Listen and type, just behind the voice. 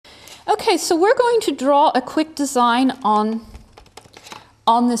Okay, so we're going to draw a quick design on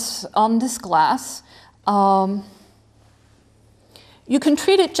this glass. You can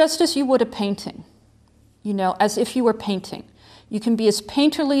treat it just as you would a painting, you know, as if you were painting. You can be as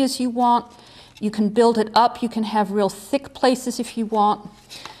painterly as you want. You can build it up. You can have real thick places if you want.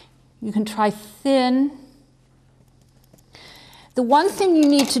 You can try thin. The one thing you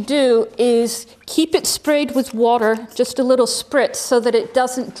need to do is keep it sprayed with water, just a little spritz, so that it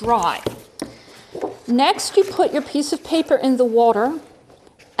doesn't dry. Next, you put your piece of paper in the water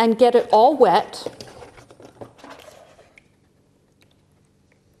and get it all wet.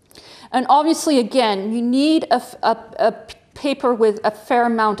 And obviously, again, you need a paper with a fair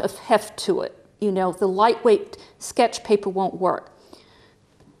amount of heft to it. You know, the lightweight sketch paper won't work.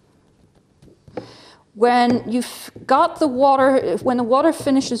 When you've got the water, when the water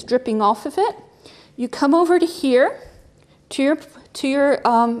finishes dripping off of it, you come over to here, to your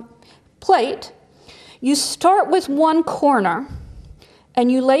plate. You start with one corner, and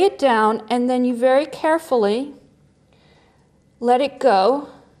you lay it down, and then you very carefully let it go.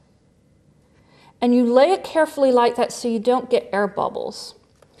 And you lay it carefully like that so you don't get air bubbles.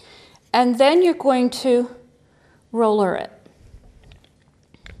 And then you're going to roller it.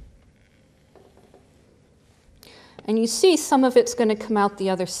 And you see some of it's going to come out the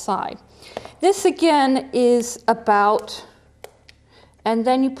other side. This again is about, and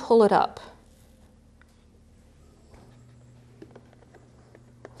then you pull it up.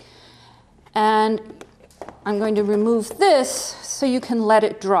 And I'm going to remove this so you can let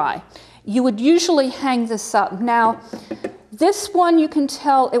it dry. You would usually hang this up. Now, this one you can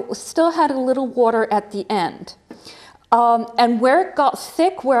tell it still had a little water at the end. And where it got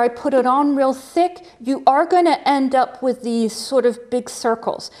thick, where I put it on real thick, you are going to end up with these sort of big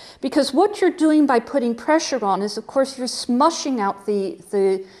circles. Because what you're doing by putting pressure on is, of course, you're smushing out the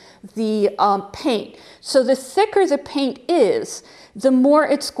paint. So the thicker the paint is, the more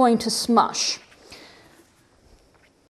it's going to smush.